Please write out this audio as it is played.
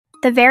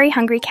The Very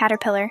Hungry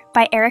Caterpillar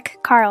by Eric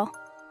Carle.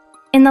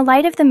 In the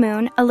light of the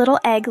moon, a little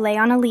egg lay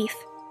on a leaf.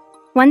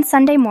 One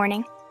Sunday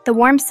morning, the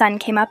warm sun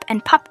came up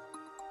and pop!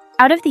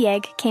 Out of the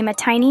egg came a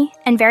tiny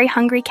and very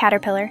hungry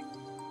caterpillar.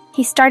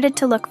 He started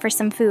to look for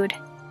some food.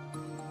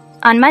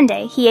 On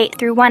Monday, he ate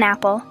through one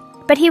apple,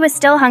 but he was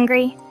still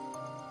hungry.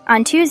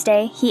 On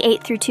Tuesday, he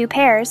ate through 2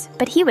 pears,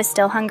 but he was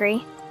still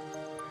hungry.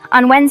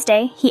 On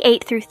Wednesday, he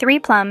ate through 3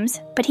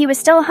 plums, but he was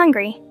still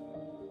hungry.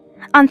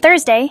 On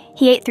Thursday,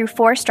 he ate through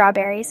 4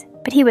 strawberries,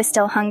 but he was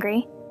still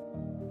hungry.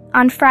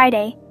 On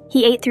Friday,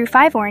 he ate through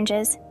 5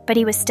 oranges, but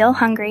he was still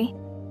hungry.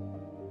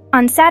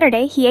 On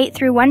Saturday, he ate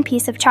through 1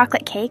 piece of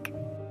chocolate cake,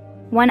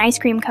 1 ice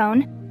cream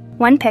cone,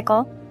 1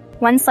 pickle,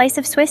 1 slice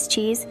of Swiss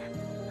cheese,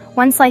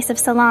 1 slice of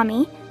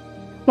salami,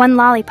 1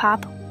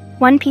 lollipop,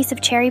 1 piece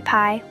of cherry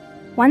pie,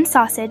 1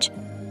 sausage,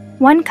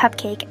 1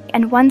 cupcake,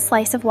 and 1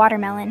 slice of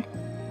watermelon.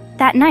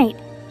 That night,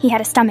 he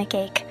had a stomach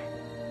ache.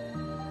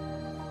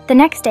 The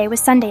next day was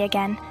Sunday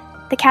again.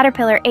 The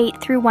caterpillar ate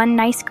through 1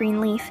 nice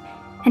green leaf,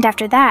 and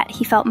after that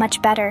he felt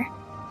much better.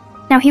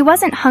 Now he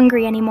wasn't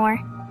hungry anymore,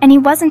 and he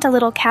wasn't a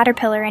little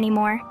caterpillar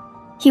anymore.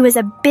 He was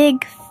a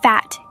big,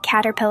 fat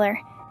caterpillar.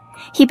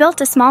 He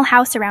built a small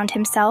house around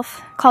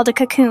himself, called a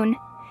cocoon,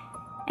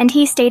 and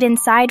he stayed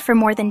inside for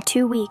more than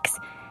 2 weeks.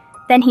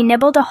 Then he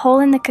nibbled a hole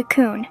in the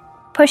cocoon,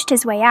 pushed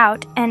his way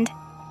out, and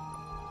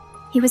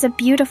he was a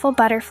beautiful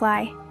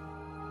butterfly.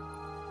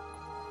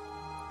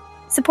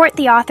 Support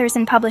the authors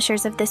and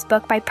publishers of this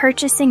book by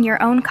purchasing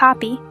your own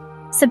copy.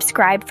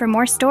 Subscribe for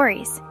more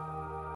stories.